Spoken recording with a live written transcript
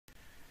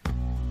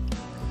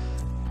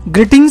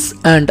Greetings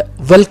and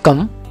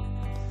welcome.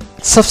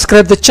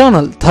 Subscribe the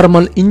channel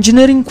Thermal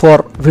Engineering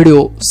for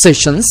video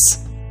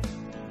sessions.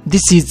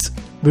 This is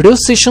video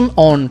session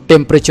on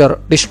temperature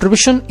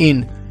distribution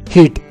in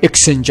heat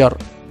exchanger.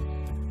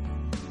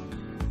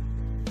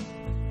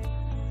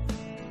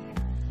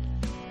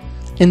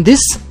 In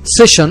this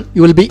session,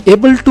 you will be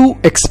able to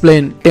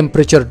explain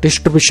temperature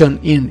distribution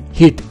in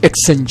heat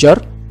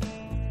exchanger.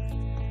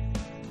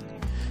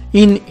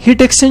 In heat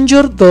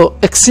exchanger, the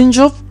exchange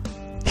of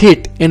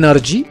heat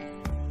energy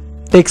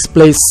takes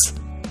place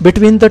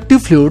between the two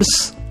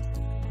fluids.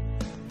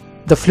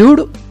 The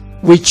fluid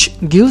which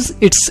gives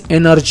its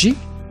energy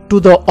to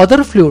the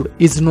other fluid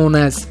is known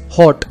as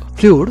hot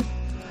fluid,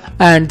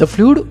 and the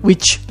fluid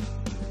which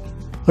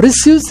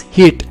receives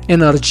heat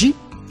energy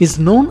is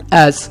known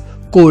as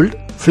cold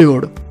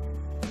fluid.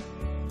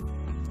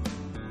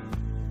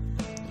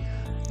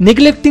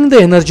 Neglecting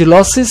the energy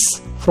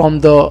losses from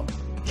the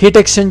heat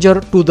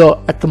exchanger to the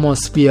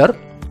atmosphere,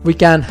 we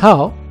can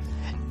have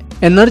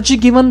energy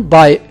given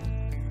by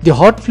the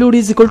hot fluid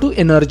is equal to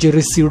energy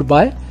received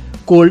by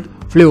cold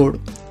fluid.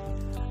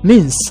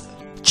 Means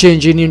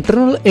change in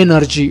internal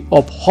energy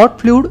of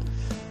hot fluid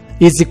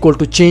is equal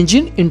to change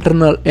in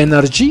internal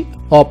energy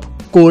of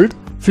cold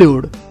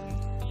fluid.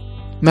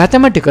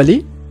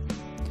 Mathematically,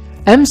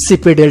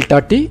 mCp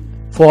delta T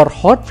for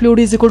hot fluid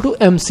is equal to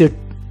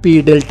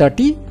mCp delta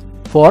T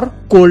for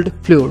cold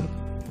fluid.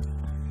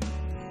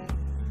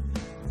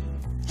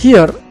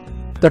 Here,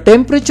 the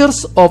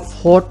temperatures of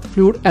hot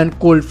fluid and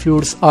cold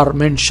fluids are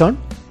mentioned.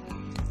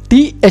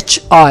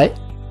 THI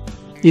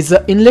is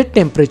the inlet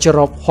temperature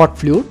of hot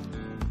fluid.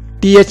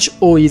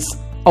 THO is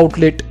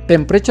outlet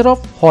temperature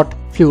of hot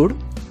fluid.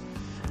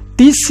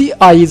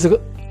 TCI is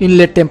the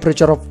inlet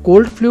temperature of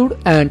cold fluid,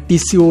 and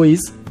TCO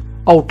is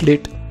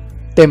outlet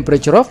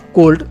temperature of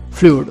cold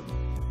fluid.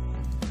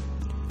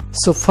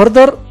 So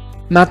further,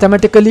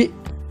 mathematically,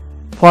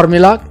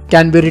 formula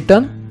can be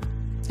written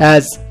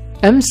as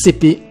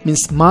mCp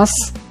means mass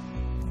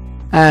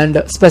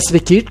and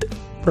specific heat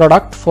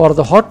product for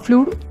the hot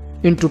fluid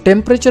into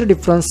temperature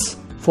difference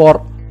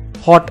for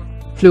hot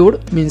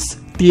fluid means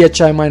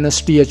THI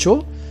minus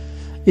THO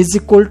is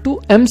equal to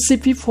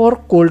mCp for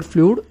cold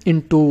fluid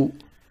into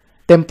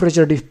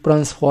temperature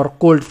difference for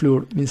cold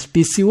fluid means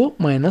TCO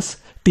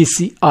minus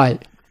TCI.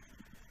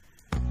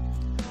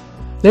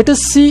 Let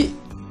us see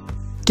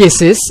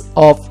cases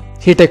of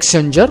heat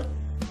exchanger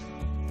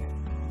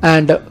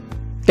and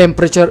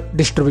temperature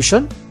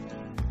distribution.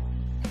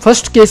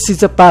 First case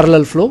is a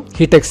parallel flow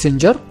heat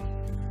exchanger.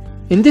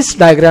 In this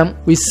diagram,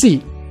 we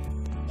see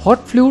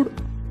hot fluid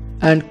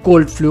and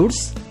cold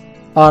fluids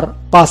are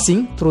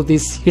passing through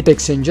this heat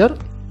exchanger.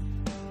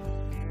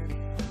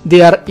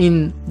 They are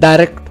in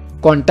direct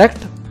contact.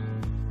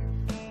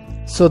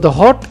 So the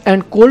hot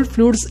and cold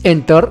fluids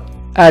enter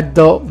at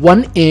the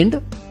one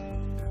end,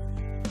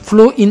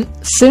 flow in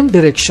same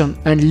direction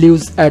and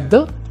leaves at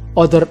the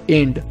other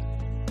end.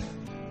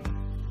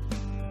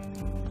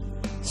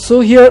 So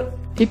here,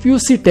 if you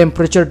see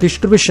temperature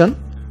distribution,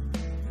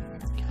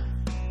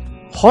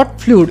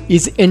 hot fluid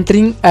is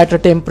entering at a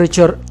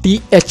temperature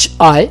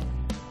THI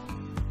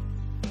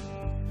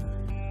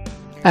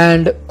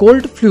and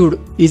cold fluid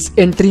is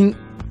entering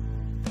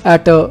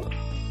at a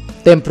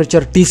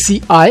temperature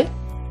TCI.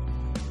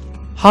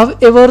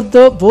 However,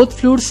 both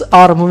fluids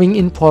are moving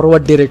in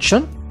forward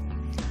direction.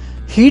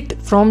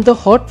 Heat from the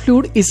hot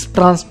fluid is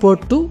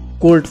transferred to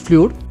cold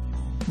fluid.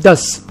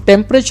 Thus,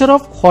 temperature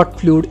of hot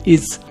fluid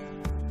is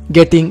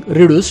getting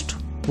reduced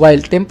while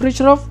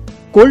temperature of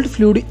cold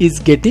fluid is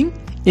getting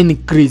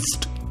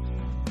increased.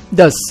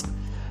 Thus,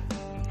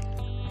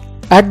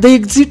 at the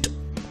exit,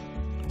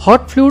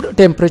 hot fluid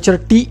temperature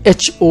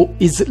THO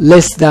is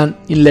less than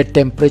inlet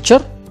temperature,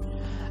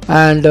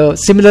 and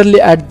similarly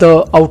at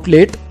the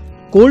outlet,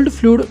 cold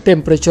fluid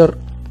temperature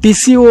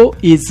TCO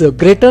is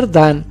greater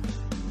than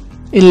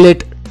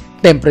inlet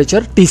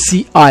temperature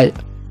TCI.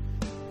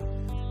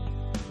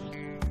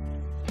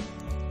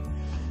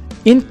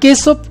 In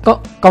case of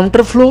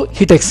counterflow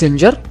heat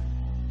exchanger,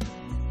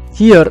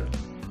 here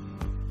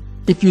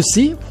if you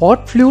see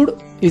hot fluid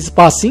is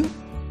passing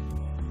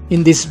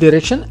in this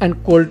direction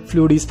and cold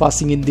fluid is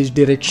passing in this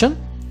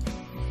direction.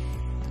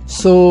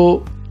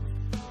 So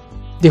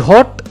the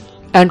hot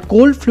and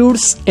cold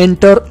fluids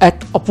enter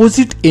at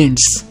opposite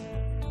ends,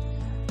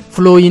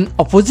 flow in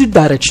opposite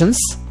directions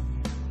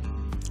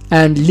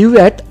and leave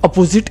at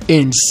opposite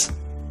ends.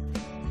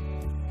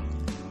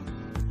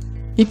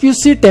 If you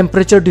see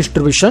temperature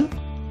distribution,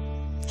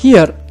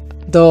 here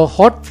the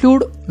hot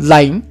fluid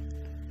line,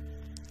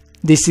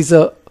 this is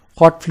a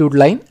hot fluid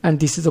line and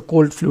this is a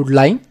cold fluid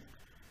line.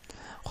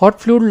 Hot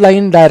fluid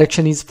line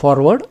direction is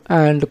forward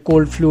and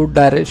cold fluid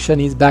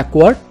direction is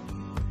backward.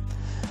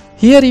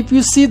 Here if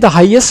you see, the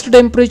highest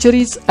temperature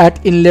is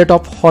at inlet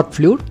of hot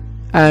fluid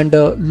and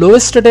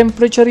lowest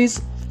temperature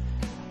is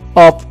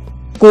of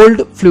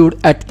cold fluid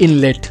at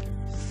inlet.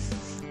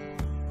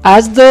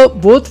 As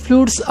both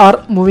fluids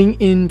are moving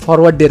in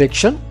forward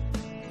direction,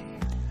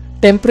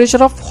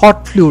 temperature of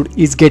hot fluid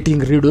is getting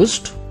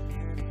reduced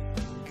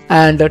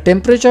and the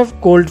temperature of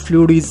cold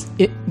fluid is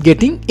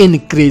getting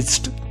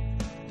increased.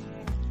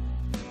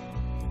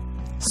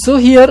 So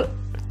here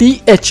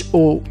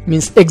THO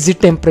means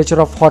exit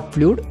temperature of hot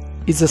fluid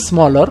is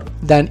smaller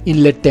than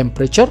inlet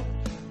temperature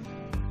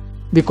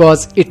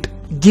because it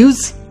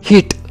gives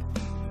heat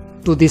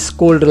to this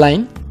cold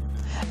line,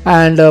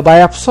 and by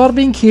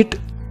absorbing heat,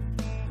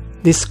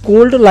 this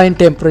cold line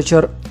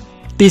temperature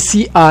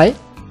TCI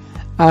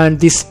and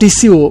this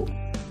TCO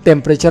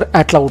temperature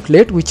at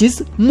outlet, which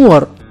is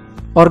more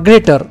or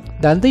greater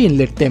than the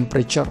inlet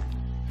temperature.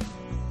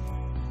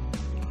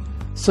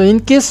 So in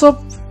case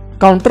of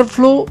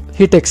counterflow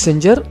heat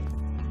exchanger,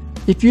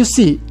 if you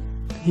see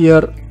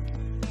here,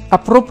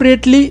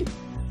 appropriately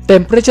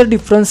temperature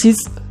difference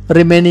is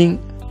remaining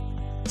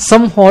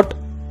somewhat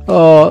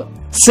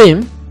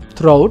same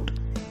throughout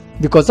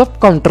because of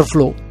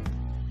counterflow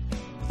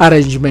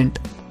arrangement.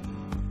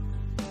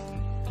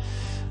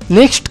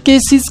 Next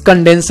case is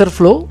condenser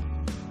flow.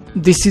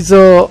 This is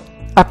a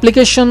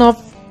application of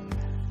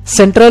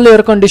central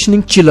air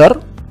conditioning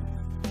chiller,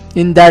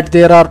 in that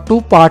there are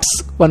two parts.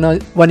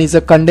 One is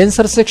a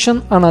condenser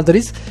section, another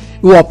is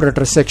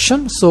evaporator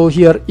section. So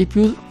here if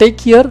you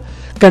take here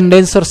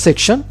condenser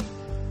section,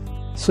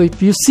 so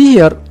if you see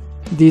here,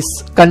 this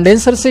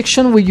condenser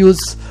section we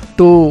use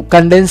to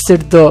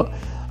condensate the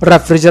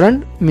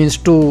refrigerant, means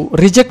to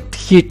reject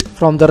heat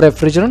from the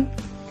refrigerant.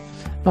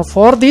 Now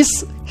for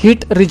this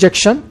heat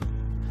rejection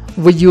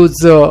we use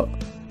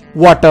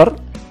water.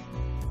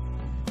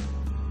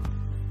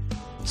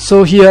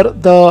 So here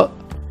the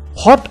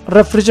hot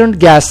refrigerant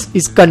gas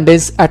is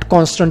condensed at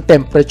constant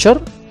temperature,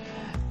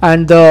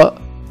 and the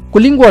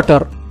cooling water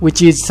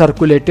which is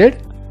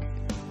circulated,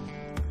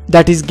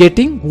 that is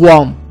getting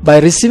warm by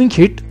receiving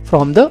heat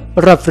from the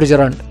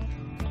refrigerant.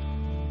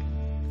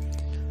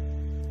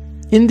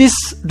 In this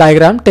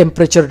diagram,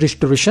 temperature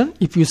distribution,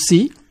 if you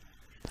see,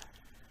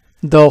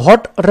 the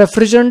hot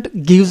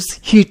refrigerant gives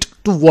heat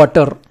to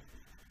water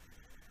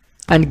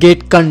and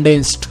get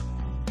condensed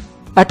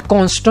at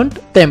constant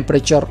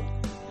temperature.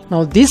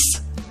 Now this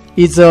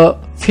is a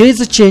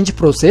phase change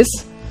process,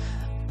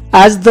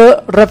 as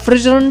the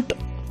refrigerant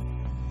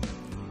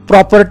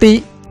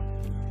property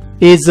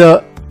is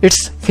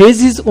its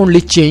phase is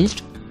only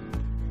changed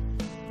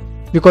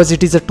because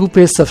it is a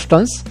two-phase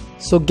substance.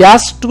 So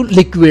gas to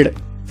liquid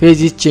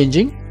phase is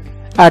changing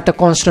at a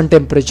constant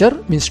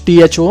temperature, means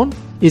TH1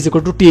 is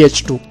equal to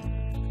TH2.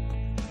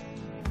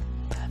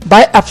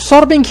 By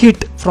absorbing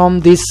heat from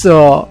this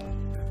hot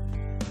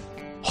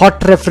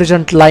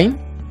refrigerant line,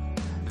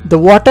 the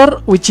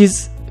water which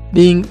is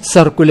being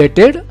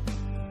circulated,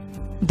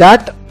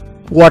 that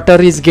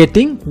water is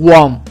getting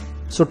warm.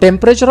 So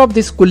temperature of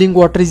this cooling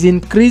water is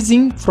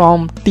increasing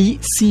from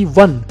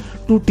TC1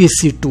 to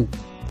TC2.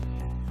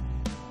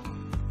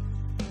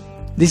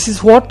 This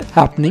is what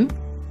happening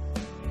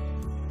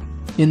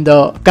in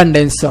the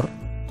condenser.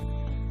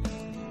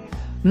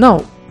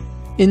 Now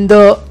in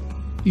the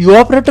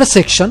evaporator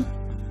section,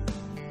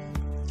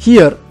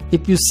 here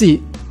if you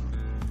see,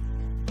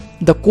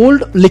 the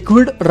cold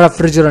liquid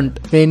refrigerant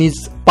when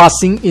is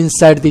passing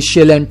inside the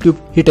shell and tube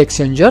heat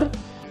exchanger,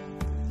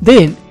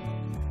 then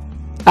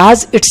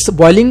as its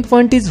boiling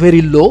point is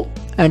very low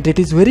and it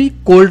is very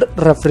cold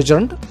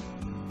refrigerant,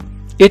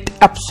 it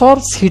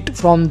absorbs heat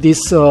from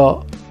this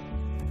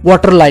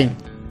water line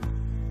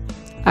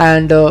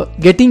and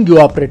getting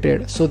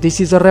evaporated. So this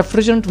is a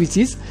refrigerant which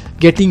is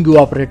getting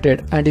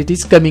evaporated and it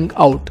is coming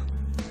out.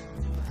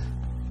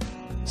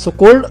 So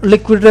cold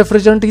liquid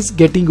refrigerant is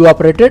getting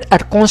evaporated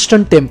at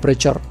constant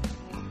temperature,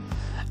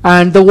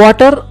 and the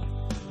water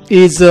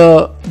is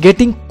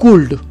getting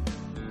cooled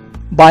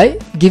by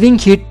giving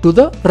heat to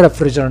the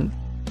refrigerant.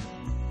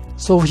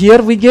 So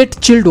here we get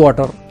chilled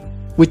water,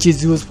 which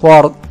is used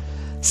for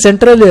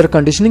central air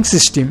conditioning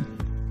system.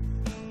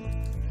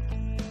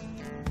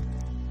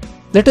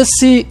 Let us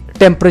see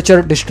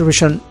temperature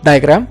distribution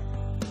diagram.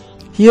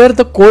 Here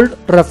the cold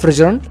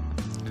refrigerant,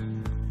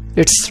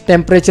 its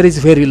temperature is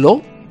very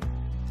low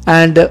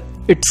and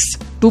it's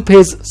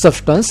two-phase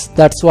substance.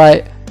 That's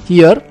why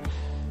here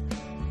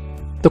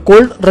the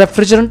cold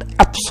refrigerant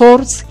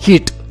absorbs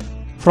heat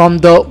from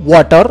the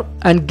water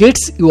and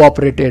gets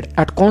evaporated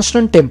at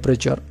constant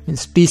temperature,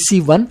 means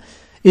TC1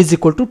 is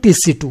equal to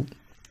TC2,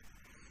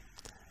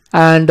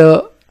 and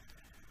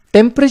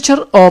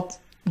temperature of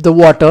the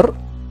water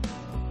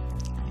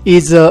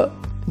is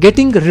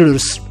getting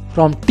reduced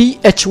from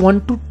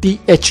TH1 to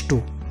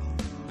TH2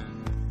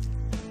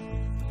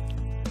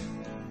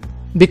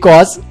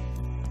 because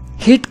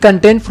heat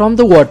content from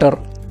the water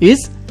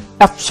is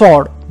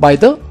absorbed by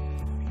the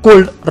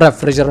cold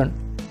refrigerant.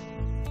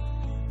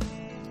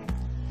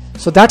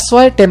 So that's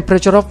why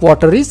temperature of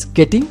water is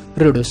getting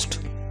reduced.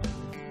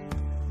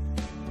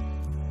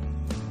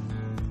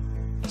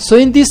 So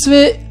in this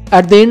way,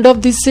 at the end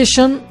of this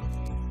session,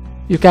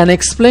 you can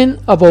explain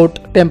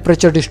about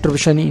temperature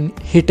distribution in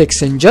heat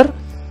exchanger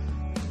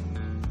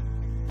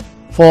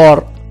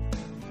for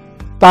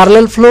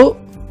parallel flow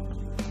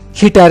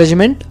heat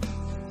arrangement,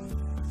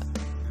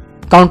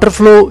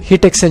 counterflow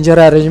heat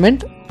exchanger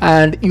arrangement,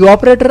 and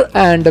evaporator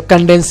and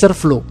condenser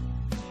flow.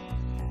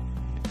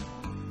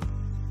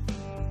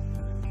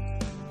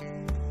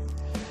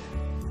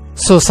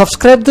 So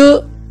subscribe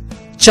the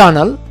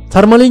channel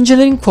Thermal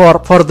Engineering for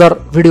further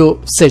video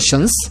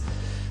sessions.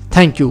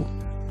 Thank you.